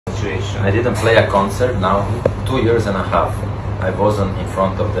situation? I didn't play a concert now 2 years and a half. I wasn't in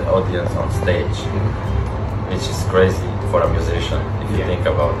front of the audience on stage, which is crazy for a musician if you think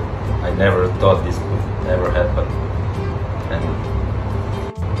about it. I never thought this would ever happen, and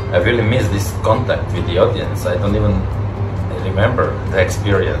I really miss this contact with the audience. I don't even remember the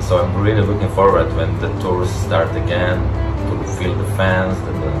experience, so I'm really looking forward when the tours start again to feel the fans,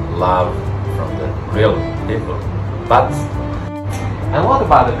 the love from the real people. But and what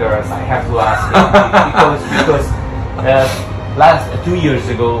about the girls? I have to ask you, because last 2 years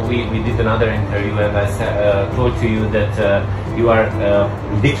ago we did another interview, and I told to you that you are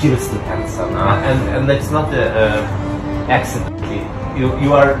ridiculously handsome, and that's not accidentally.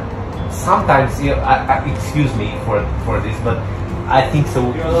 You are sometimes. Excuse me for this, but I think so.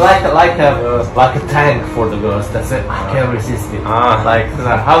 You're like a tank for the girls. That's it. I can't resist it. Like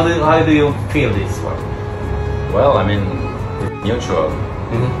how do you feel this one? Well, I mean, it's mutual.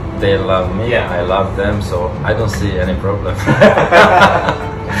 They love me, I love them, so I don't see any problem.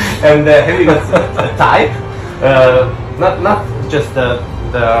 And have you got a type? Not just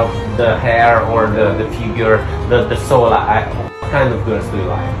the hair or the figure, the soul. What kind of girls do you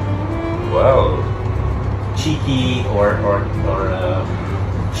like? Well, cheeky or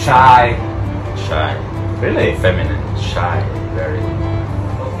shy? Shy. Really? Feminine, shy, very.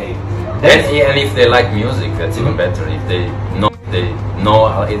 Okay. And if they like music, that's even better. If they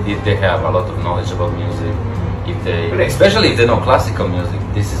know, if they have a lot of knowledgeable music, especially if they know classical music,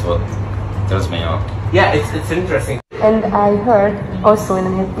 this is what turns me on. Yeah, it's interesting. And I heard also in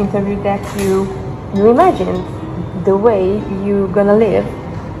an interview that you imagined the way you're gonna live,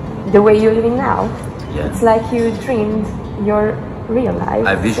 the way you're living now. Yeah. It's like you dreamed your real life.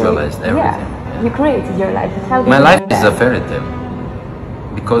 I visualized everything. Yeah, you created your life. My life is a fairy tale,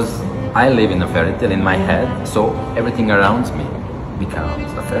 because I live in a fairy tale in my head, so everything around me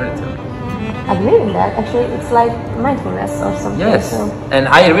becomes a fairy tale. I believe in that. Actually, it's like mindfulness or something. Yes, so. And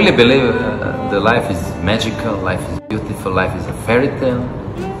I really believe the life is magical, life is beautiful, life is a fairy tale,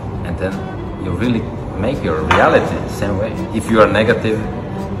 and then you really make your reality the same way. If you are negative,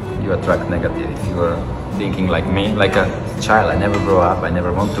 you attract negative. If you are thinking like me, like a child, I never grow up, I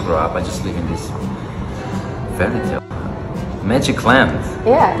never want to grow up, I just live in this fairy tale. Magic land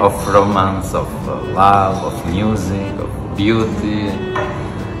of romance, of love, of music, of beauty,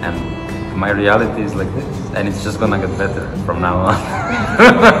 and my reality is like this, and it's just gonna get better from now on.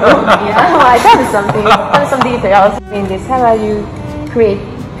 Yeah, well, tell me something. Tell me some details in this. How are you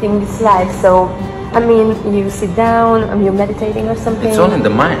creating this life? So, I mean, you sit down, you're meditating or something? It's all in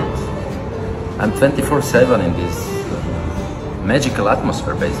the mind. I'm 24/7 in this magical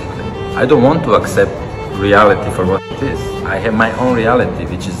atmosphere, basically. I don't want to accept reality for what it is. I have my own reality,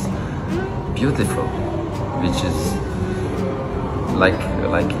 which is beautiful, which is like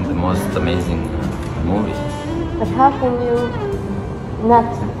in the most amazing movie. But how can you not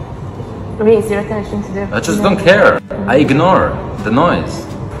raise your attention to the... I just don't care. I ignore the noise.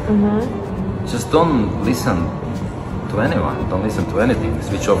 Just don't listen to anyone. Don't listen to anything.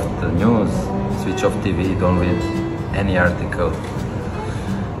 Switch off the news. Switch off TV. Don't read any article.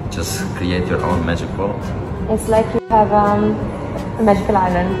 Just create your own magic world. It's like you have a magical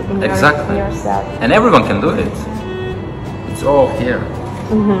island in yourself. And everyone can do it. It's all here.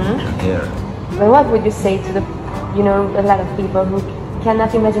 And here. But what would you say to a lot of people who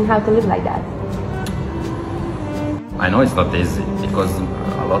cannot imagine how to live like that? I know it's not easy, because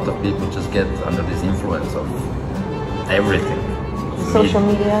a lot of people just get under this influence of everything. Social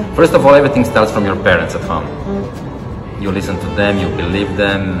media. First of all, everything starts from your parents at home. You listen to them, you believe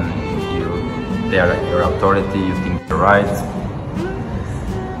them, they are your authority, you think they're right.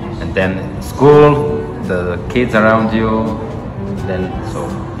 And then school, the kids around you, then so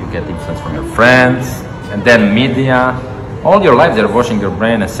you get influence from your friends, and then media. All your life they're washing your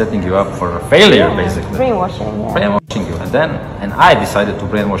brain and setting you up for failure, basically. Brainwashing, Brainwashing you. And I decided to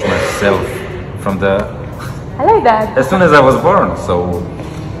brainwash myself from the... I like that. As soon as I was born, so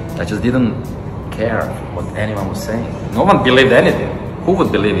I just didn't care what anyone was saying. No one believed anything. Who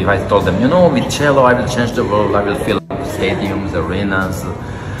would believe if I told them, with cello I will change the world, I will fill up stadiums, arenas,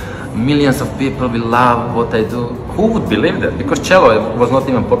 millions of people will love what I do? Who would believe that? Because cello was not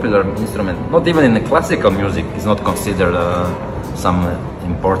even a popular instrument. Not even in the classical music is not considered some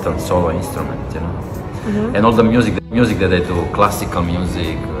important solo instrument, And all the music that they do, classical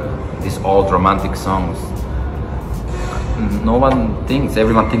music, these old romantic songs, no one thinks,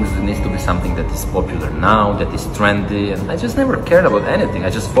 everyone thinks it needs to be something that is popular now, that is trendy, and I just never cared about anything. I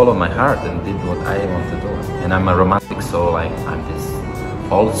just followed my heart and did what I want to do. And I'm a romantic soul, I'm this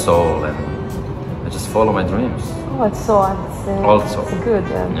old soul, and I just follow my dreams. Oh, it's so Also. it's good.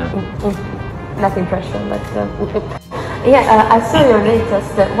 Yeah. Not impression, but yeah. I saw your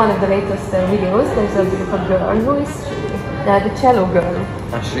latest, one of the latest videos. There's a beautiful girl. Who is she? The cello girl.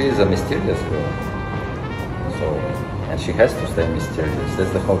 She is a mysterious girl. So, and she has to stay mysterious.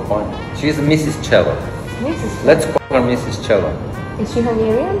 That's the whole point. She is Mrs. Cello. Mrs. Let's call her Mrs. Cello. Is she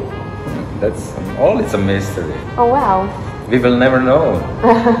Hungarian? That's all. It's a mystery. Oh wow. We will never know.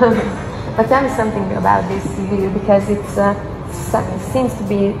 But tell me something about this video because it seems to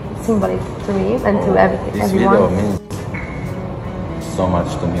be symbolic to me and to everything. This everyone. video means so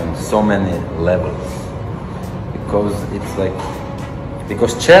much to me on so many levels. Because it's like,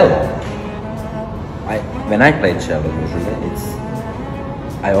 because cello, when I play cello usually,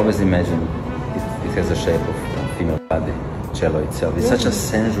 I always imagine it has a shape of a female body. Cello itself is such a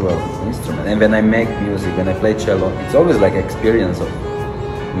sensual instrument, and when I make music, when I play cello, it's always like experience of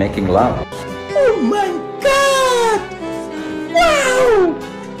making love. Oh my God! Wow!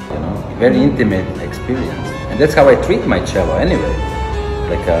 You know, very intimate experience, and that's how I treat my cello anyway,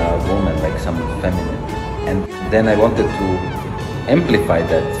 like a woman, like some feminine. And then I wanted to amplify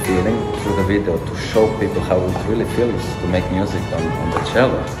that feeling through the video to show people how it really feels to make music on the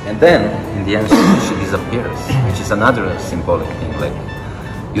cello. And then, in the end, she disappears, which is another symbolic thing. Like,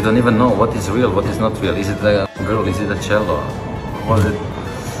 you don't even know what is real, what is not real. Is it a girl? Is it a cello? Was it?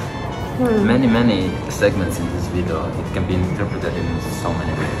 Many segments in this video. It can be interpreted in so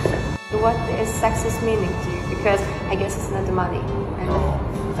many ways. What is success meaning to you? Because I guess it's not the money.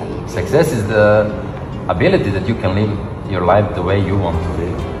 And Success is the ability that you can live your life the way you want to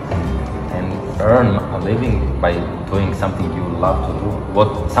live and earn a living by doing something you love to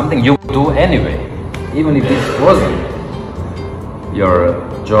do, something you do anyway. Even if it wasn't your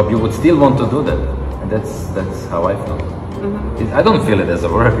job, you would still want to do that, and that's how I feel. I don't feel it as a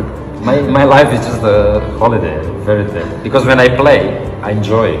work. My life is just a holiday, fairy tale, because when I play I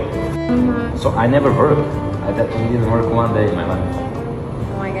enjoy it. So I never work. I didn't work one day in my life.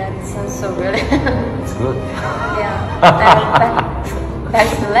 oh my God, it sounds so good. It's good. Yeah. Back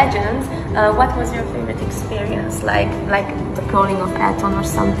to legends. What was your favorite experience? Like the calling of Aton or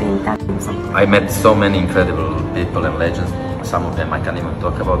something? I met so many incredible people and legends. Some of them I can't even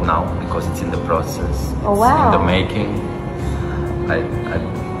talk about now because it's in the process. Oh wow. It's in the making.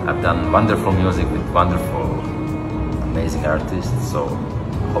 I've done wonderful music with wonderful, amazing artists. So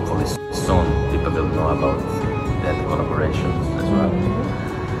hopefully soon people will know about that collaborations as well.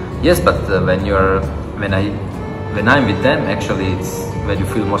 Yes, but when I'm with them, actually it's where you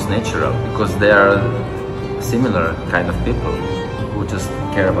feel most natural, because they are similar kind of people who just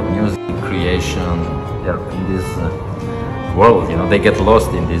care about music, creation. They're in this world, you know, they get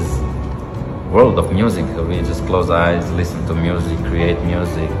lost in this world of music. So we just close eyes, listen to music, create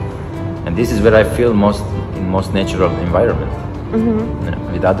music. And this is where I feel in most natural environment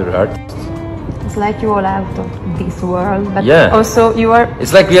with other artists. It's like you're all out of this world, but yeah. Also you are...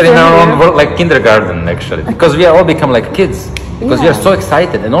 It's like we are in our own world, like kindergarten actually, because we all become like kids, because we are so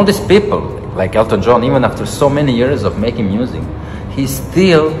excited. And all these people, like Elton John, even after so many years of making music, he's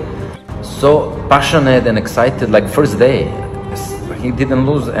still so passionate and excited like first day. He didn't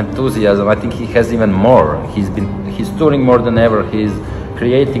lose enthusiasm. I think he has even more. He's touring more than ever, he's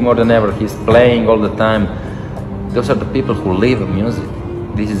creating more than ever, he's playing all the time. Those are the people who live music.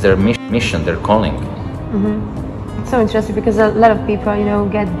 This is their mission, their calling. It's so interesting because a lot of people, you know,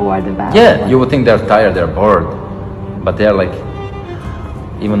 get bored about it. Yeah, you would think they're tired, they're bored, but they're like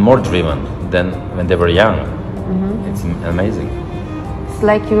even more driven than when they were young. It's amazing. It's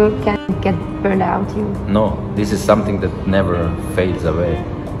like you can't get burned out. No, this is something that never fades away.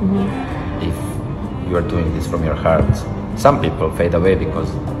 If you are doing this from your heart. Some people fade away because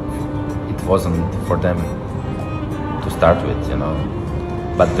it wasn't for them to start with, you know.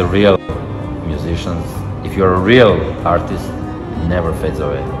 But the real musicians, if you're a real artist, it never fades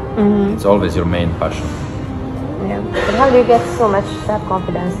away. It's always your main passion. Yeah. But how do you get so much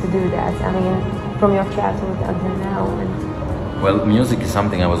self-confidence to do that? I mean, from your childhood until now? Well, music is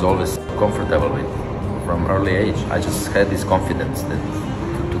something I was always comfortable with from early age. I just had this confidence that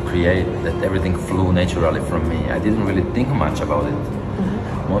to create, that everything flew naturally from me. I didn't really think much about it.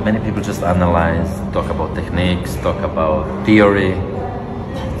 Many people just analyze, talk about techniques, talk about theory.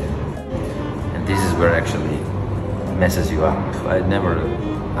 And this is where actually messes you up. I never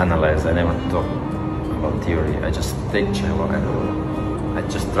analyze, I never talk about theory. I just take cello and I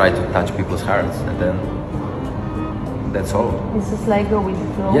just try to touch people's hearts, and then that's all. It's just like go with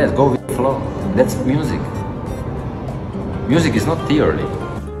the flow. Yes, go with the flow. That's music. Music is not theory.